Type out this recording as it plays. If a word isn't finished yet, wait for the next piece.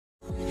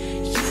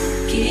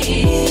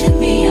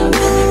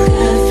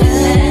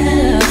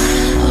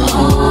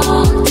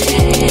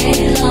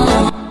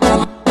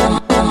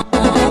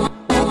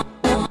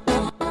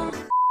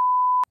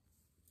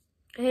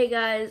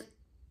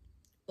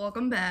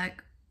Welcome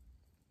back.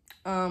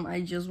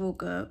 I just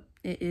woke up.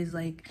 It is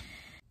like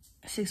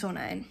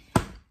 6:09.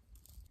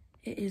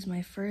 It is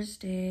my first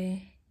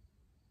day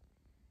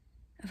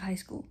of high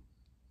school.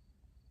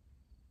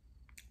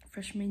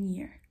 Freshman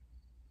year.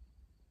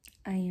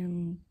 I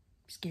am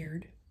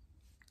scared,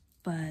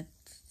 but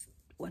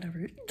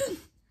whatever.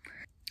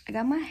 I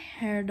got my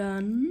hair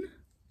done.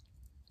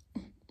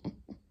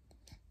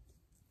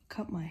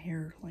 Cut my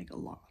hair like a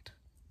lot.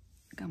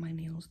 I got my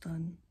nails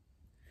done.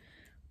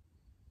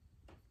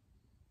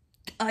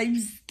 I'm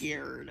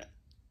scared.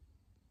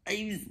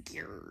 I'm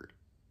scared.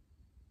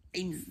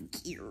 I'm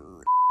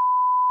scared.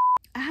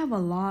 I have a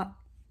lot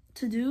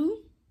to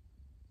do.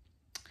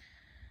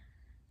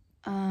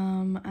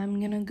 I'm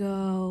gonna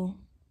go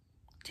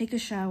take a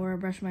shower,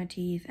 brush my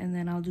teeth, and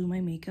then I'll do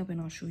my makeup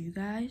and I'll show you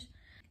guys.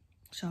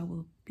 So I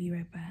will be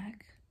right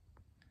back.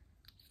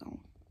 So,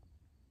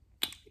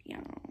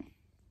 yeah.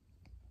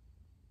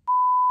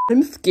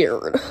 I'm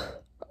scared.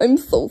 I'm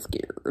so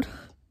scared.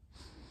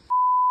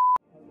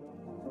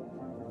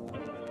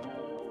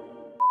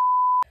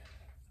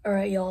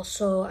 Alright, y'all,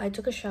 so I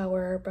took a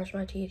shower, brushed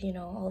my teeth, you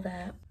know, all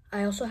that.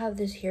 I also have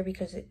this here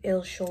because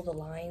it'll show the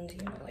lines,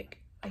 you know, like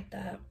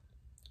that.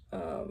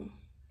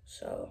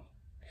 So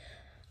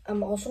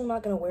I'm also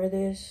not gonna wear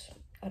this.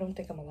 I don't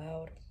think I'm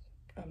allowed.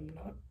 I'm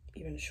not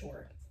even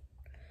sure.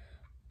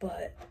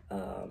 But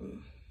I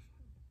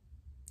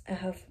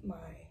have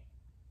my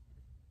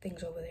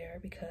things over there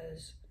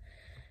because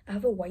I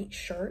have a white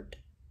shirt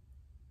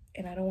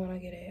and I don't want to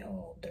get it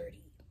all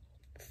dirty.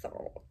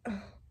 So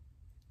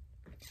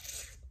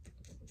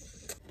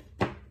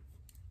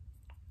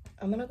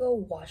I'm gonna go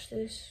wash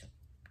this.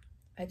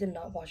 I did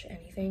not wash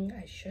anything.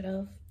 I should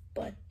have,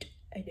 but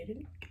I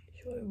didn't.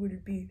 So I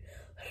would be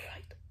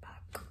right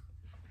back.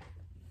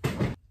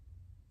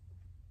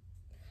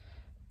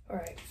 All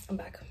right, I'm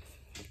back.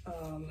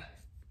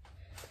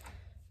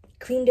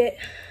 Cleaned it.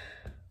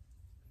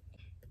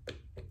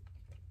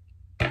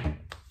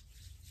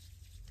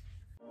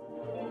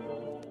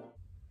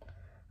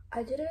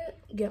 I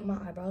didn't get my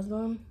eyebrows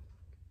done,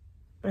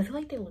 but I feel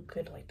like they look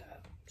good like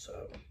that.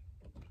 So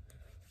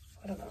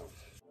I don't know.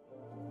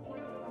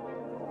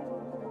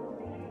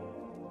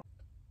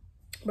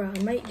 Bro, I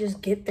might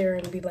just get there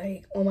and be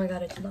like, oh my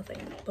god, it's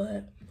nothing,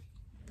 but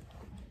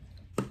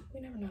we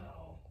never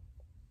know.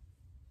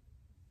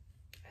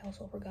 I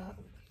also forgot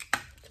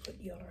to put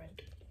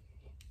deodorant.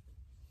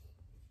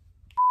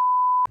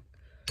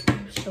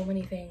 So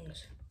many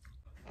things.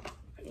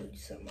 I need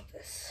some of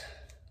this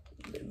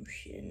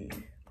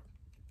lotion.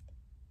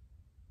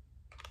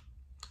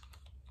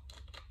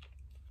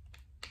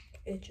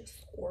 It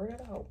just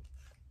squirted out.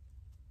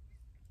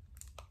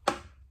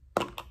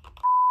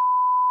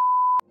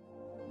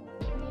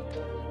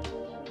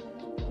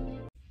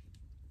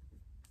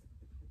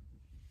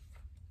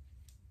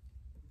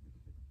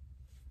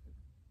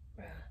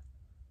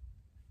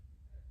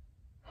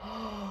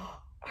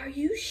 Are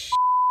you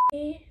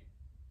shitting?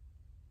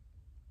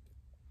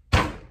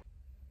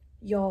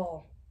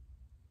 Y'all,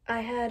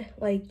 I had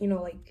like, you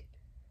know, like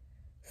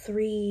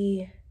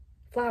 3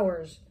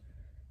 flowers.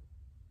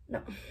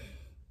 No.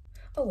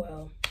 Oh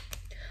well.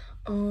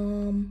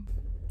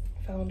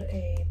 Found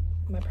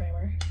my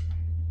primer.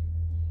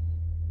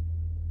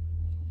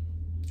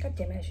 God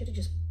damn it, I should have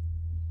just.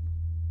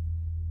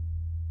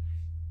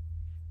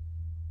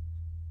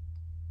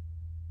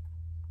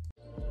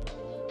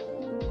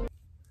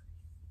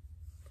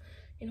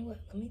 You know what?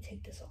 Let me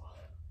take this off.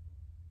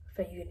 If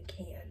I even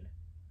can.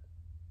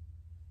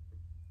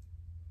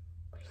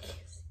 I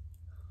can't see.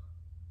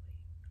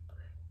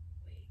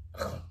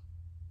 Wait.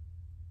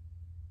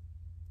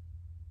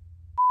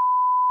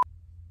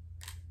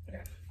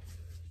 Okay.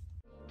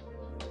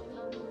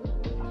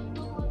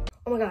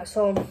 Oh my god,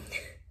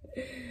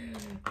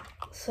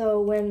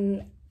 so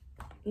when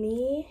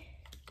me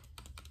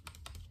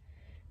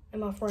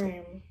and my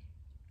friend,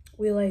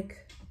 we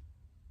like,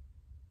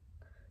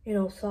 you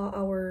know, saw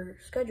our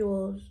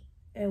schedules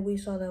and we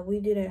saw that we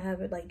didn't have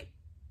it like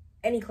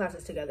any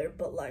classes together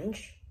but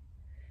lunch.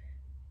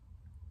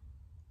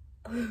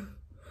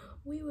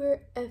 We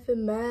were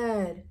effing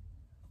mad.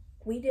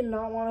 We did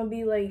not want to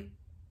be like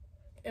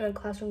in a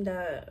classroom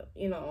that,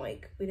 you know,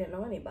 like we didn't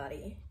know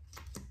anybody.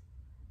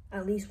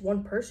 At least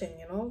one person,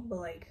 you know, but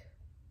like,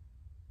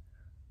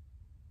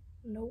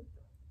 nope.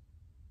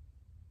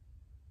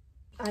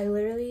 I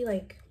literally,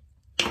 like,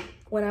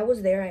 when I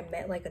was there, I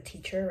met like a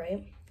teacher,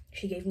 right?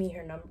 She gave me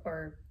her number,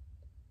 or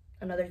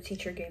another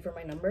teacher gave her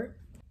my number.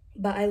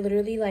 But I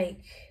literally, like,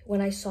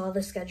 when I saw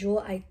the schedule,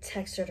 I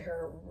texted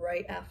her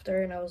right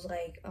after and I was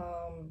like,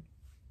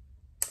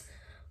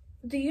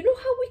 do you know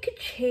how we could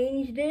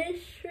change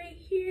this right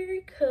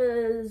here?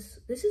 Cause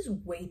this is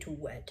way too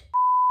wet.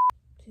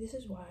 See, this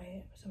is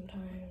why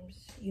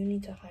sometimes you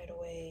need to hide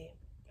away.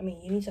 I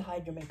mean, you need to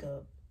hide your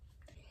makeup.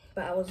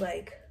 But I was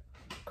like,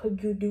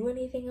 could you do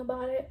anything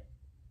about it?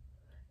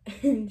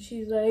 And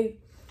she's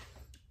like,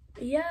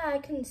 yeah, I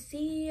can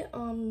see,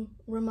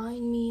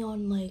 remind me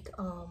on like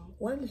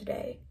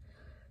Wednesday.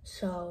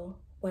 So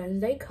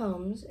Wednesday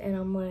comes and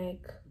I'm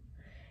like,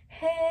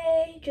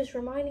 hey, just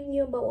reminding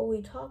you about what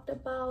we talked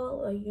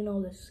about, like, you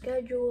know, the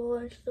schedule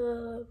and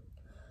stuff.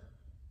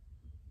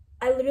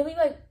 I literally,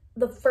 like,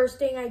 the first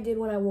thing I did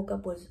when I woke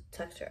up was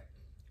text her.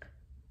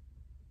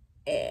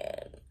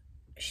 And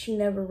she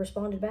never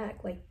responded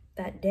back, like,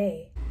 that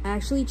day. I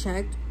actually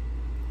checked,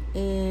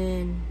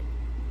 and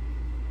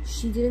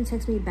she didn't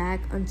text me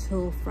back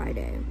until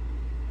Friday.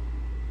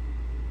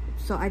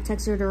 So I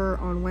texted her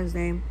on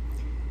Wednesday.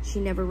 She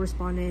never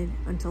responded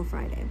until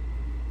Friday.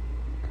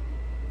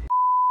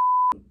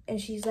 And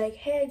she's like,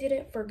 hey, I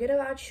didn't forget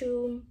about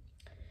you.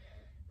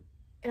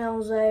 And I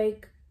was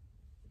like,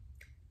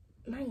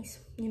 nice,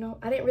 you know?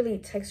 I didn't really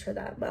text her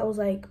that, but I was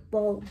like,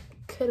 well,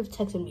 could have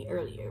texted me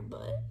earlier,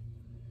 but,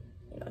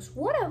 you know, it's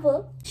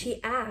whatever.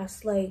 She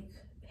asked, like,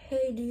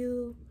 hey, do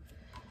you,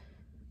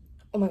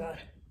 oh my God,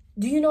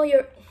 do you know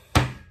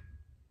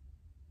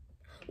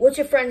what's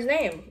your friend's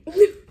name?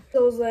 So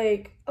I was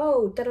like,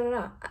 oh,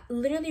 da-da-da.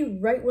 Literally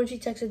right when she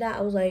texted that,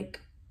 I was like,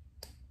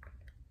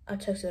 I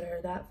texted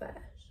her that fast.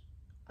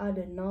 I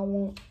did not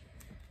want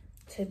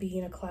to be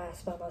in a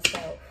class by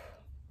myself,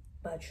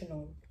 but you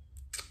know.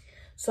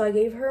 So I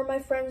gave her my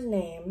friend's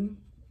name,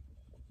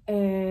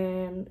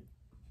 and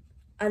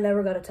I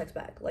never got a text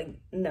back, like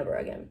never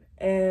again.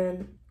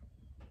 And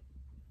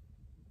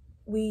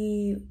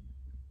we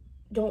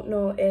don't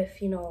know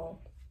if, you know,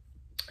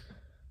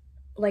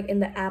 like in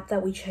the app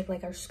that we check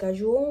like our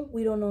schedule,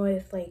 we don't know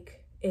if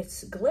like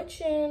it's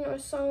glitching or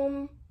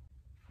something.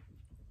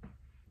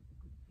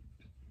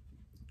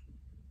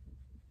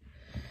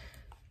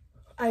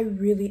 I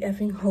really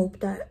effing hope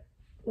that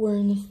we're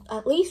in this,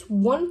 at least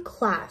one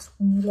class,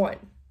 one.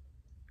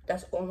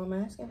 That's all I'm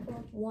asking for,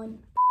 one.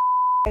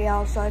 Hey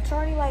y'all, so it's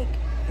already like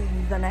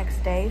the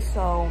next day,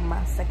 so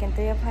my second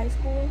day of high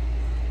school.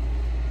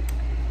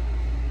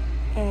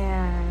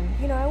 And,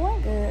 you know, it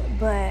went good,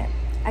 but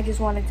I just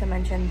wanted to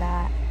mention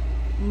that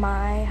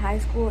my high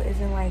school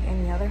isn't like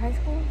any other high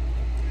school.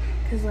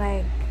 Cause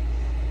like,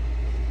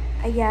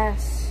 I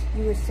guess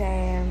you would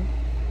say,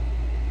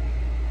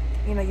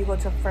 you know, you go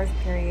to first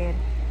period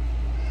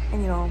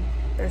and, you know,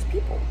 there's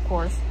people, of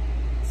course.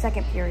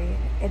 Second period,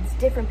 it's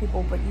different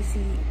people, but you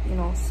see, you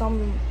know,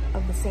 some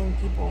of the same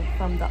people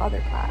from the other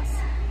class.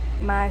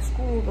 My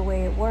school, the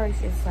way it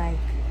works is like,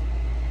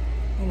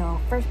 you know,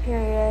 first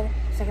period,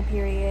 second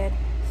period,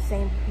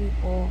 same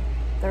people,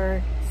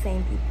 third,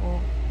 same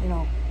people, you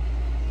know,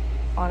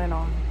 on and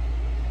on.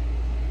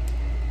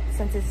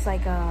 Since it's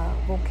like a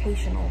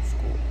vocational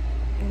school,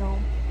 you know.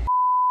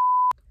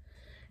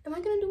 Am I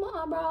gonna do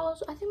my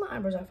eyebrows? I think my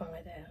eyebrows are fine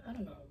like that. I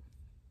don't know.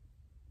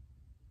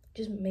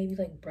 Just maybe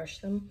like brush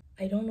them.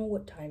 I don't know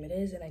what time it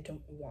is, and I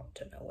don't want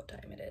to know what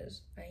time it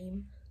is.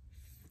 I'm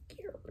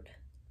scared.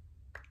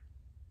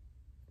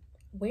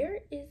 Where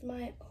is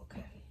my,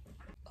 okay,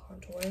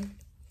 contour.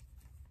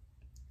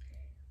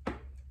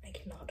 I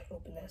cannot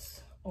open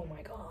this. Oh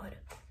my God.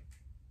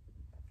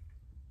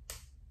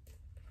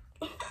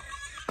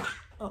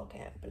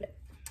 Okay, I opened it.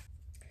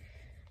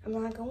 I'm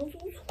not gonna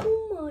do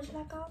too much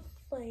like I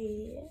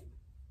said.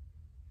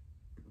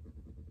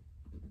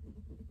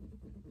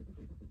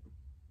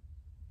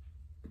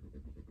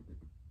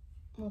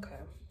 Okay.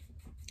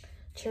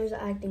 Chairs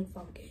are acting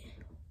funky.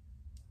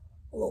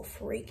 A little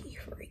freaky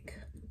freak.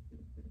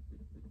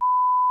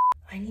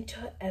 I need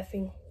to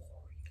effing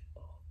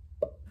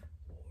hurry up.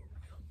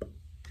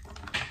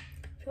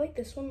 I feel like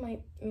this one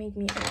might make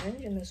me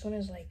orange, and this one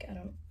is like, I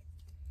don't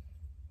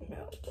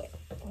know. Wait,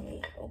 let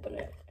me open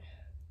it.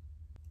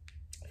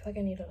 I feel like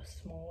I need a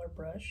smaller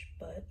brush,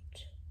 but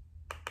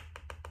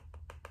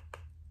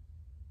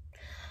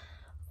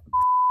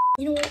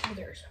you know what? Who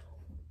cares?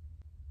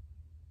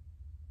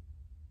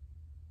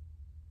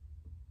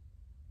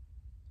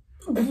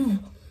 Am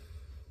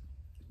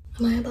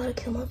I about to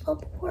kill myself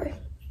before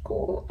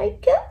school? I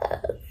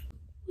guess.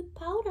 With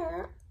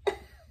powder.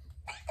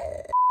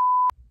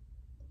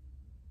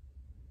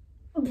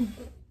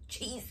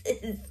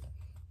 Jesus.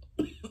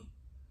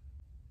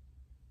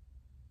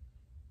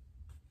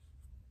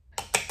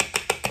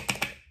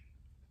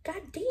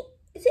 God damn.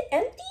 Is it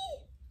empty?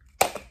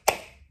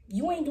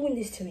 You ain't doing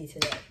this to me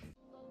today.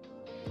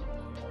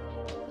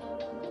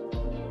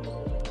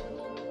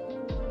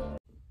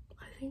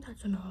 I think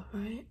that's enough,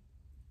 right?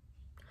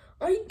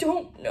 I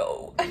don't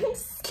know. I'm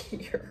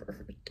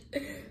scared.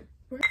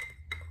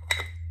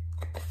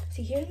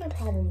 See, here's my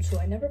problem too.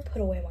 I never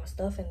put away my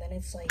stuff, and then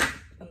it's like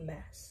a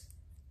mess.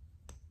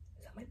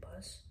 Is that my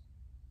bus?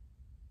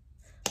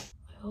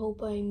 I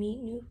hope I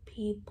meet new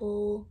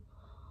people.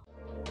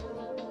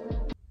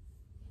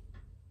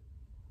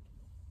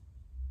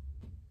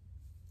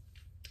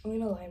 I'm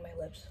gonna line my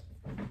lips.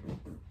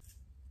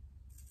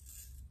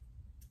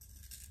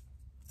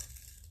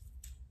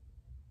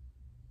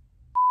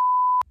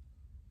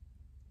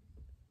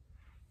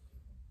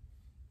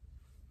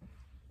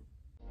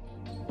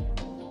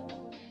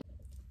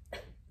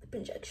 Lip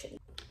injection.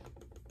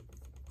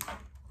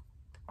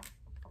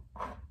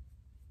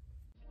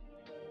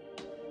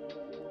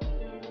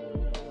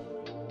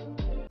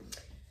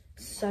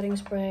 Setting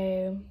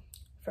spray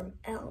from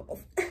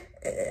Elf.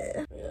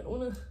 I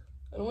don't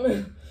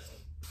wanna.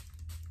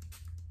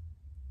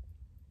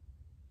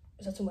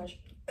 Is that too much?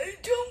 I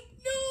don't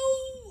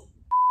know.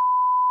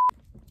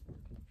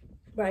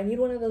 But I need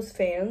one of those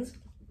fans.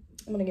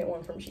 I'm gonna get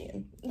one from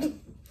Shein.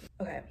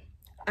 Okay,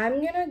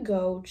 I'm gonna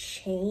go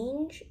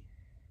change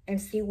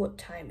and see what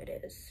time it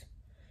is.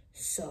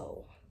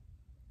 So,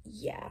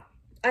 yeah.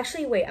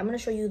 Actually, wait, I'm gonna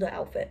show you the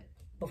outfit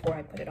before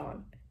I put it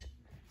on.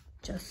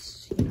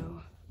 Just, you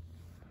know,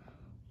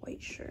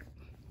 white shirt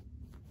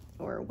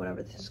or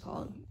whatever this is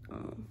called.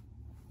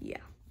 Yeah.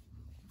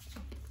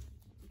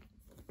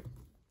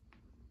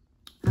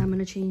 I'm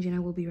gonna change and I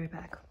will be right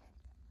back.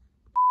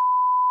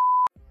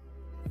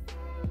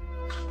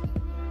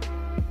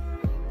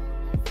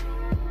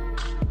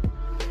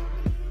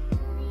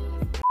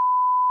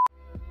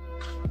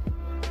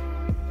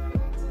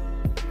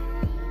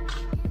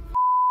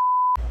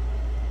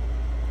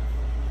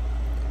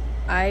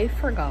 I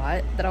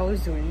forgot that I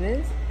was doing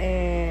this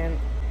and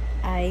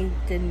I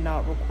did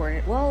not record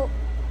it. Well,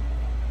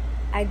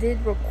 I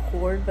did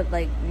record, but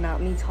like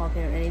not me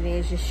talking or anything.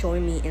 It's just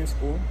showing me in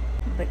school.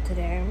 But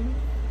today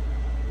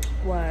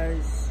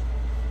was,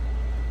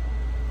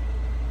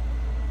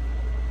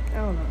 I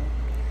don't know.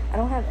 I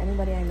don't have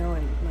anybody I know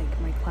in like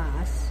my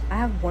class. I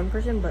have one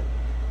person, but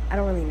I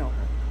don't really know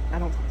her. I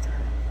don't talk to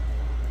her.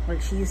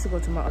 Like she used to go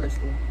to my other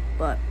school,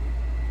 but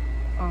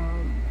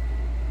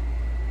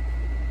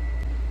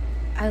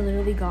I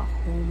literally got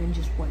home and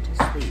just went to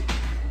sleep.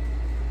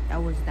 I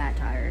was that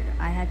tired.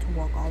 I had to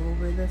walk all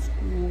over the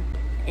school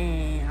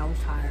and I was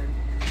tired.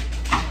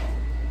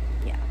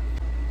 Yeah.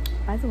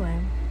 By the way,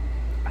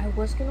 I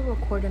was gonna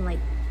record in like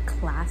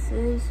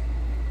classes,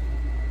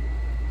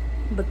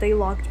 but they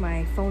locked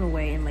my phone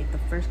away in like the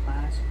first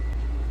class.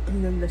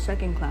 And then the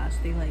second class,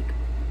 they like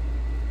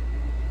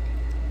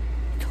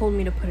told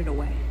me to put it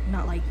away,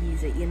 not like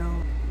use it, you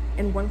know?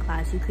 In one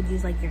class, you could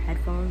use like your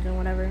headphones and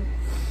whatever.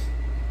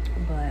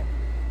 But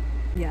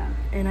yeah,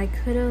 and I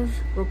could have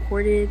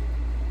recorded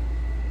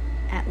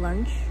at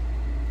lunch,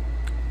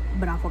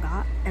 but I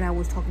forgot and I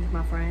was talking to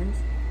my friends.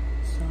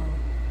 So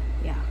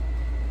yeah,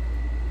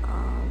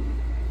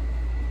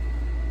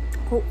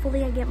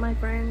 hopefully I get my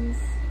friends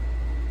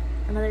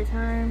another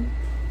time,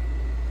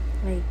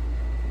 like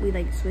we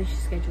like switch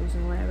schedules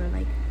and whatever,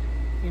 like,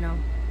 you know,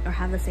 or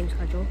have the same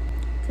schedule.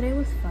 Today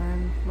was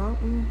fun. Well,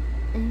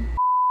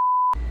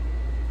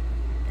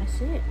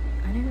 that's it.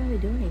 I didn't really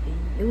do anything.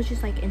 It was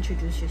just like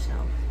introduce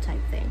yourself type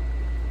thing,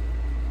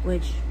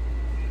 which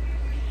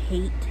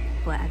hate,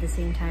 but at the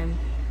same time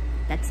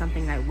that's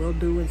something I will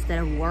do instead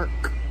of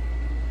work.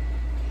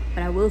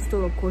 But I will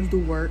still of course do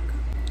work.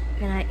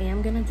 And I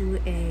am gonna do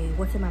a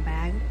what's in my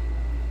bag,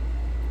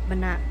 but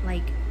not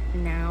like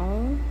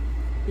now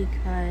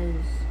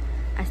because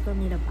I still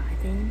need to buy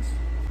things.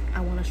 I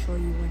want to show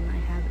you when I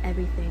have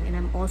everything. And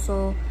I'm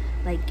also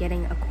like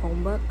getting a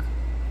Chromebook.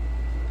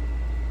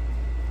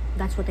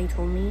 That's what they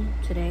told me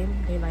today.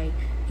 They like,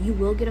 you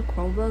will get a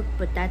Chromebook,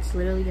 but that's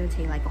literally gonna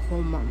take like a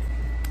whole month.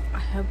 I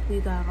hope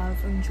you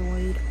guys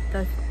enjoyed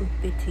this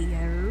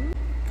video.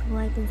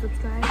 Like and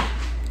subscribe,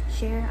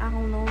 share, I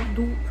don't know,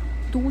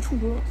 do what you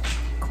want,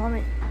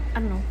 comment, I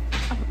don't know.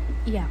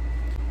 Yeah,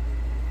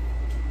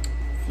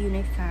 see you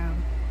next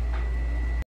time.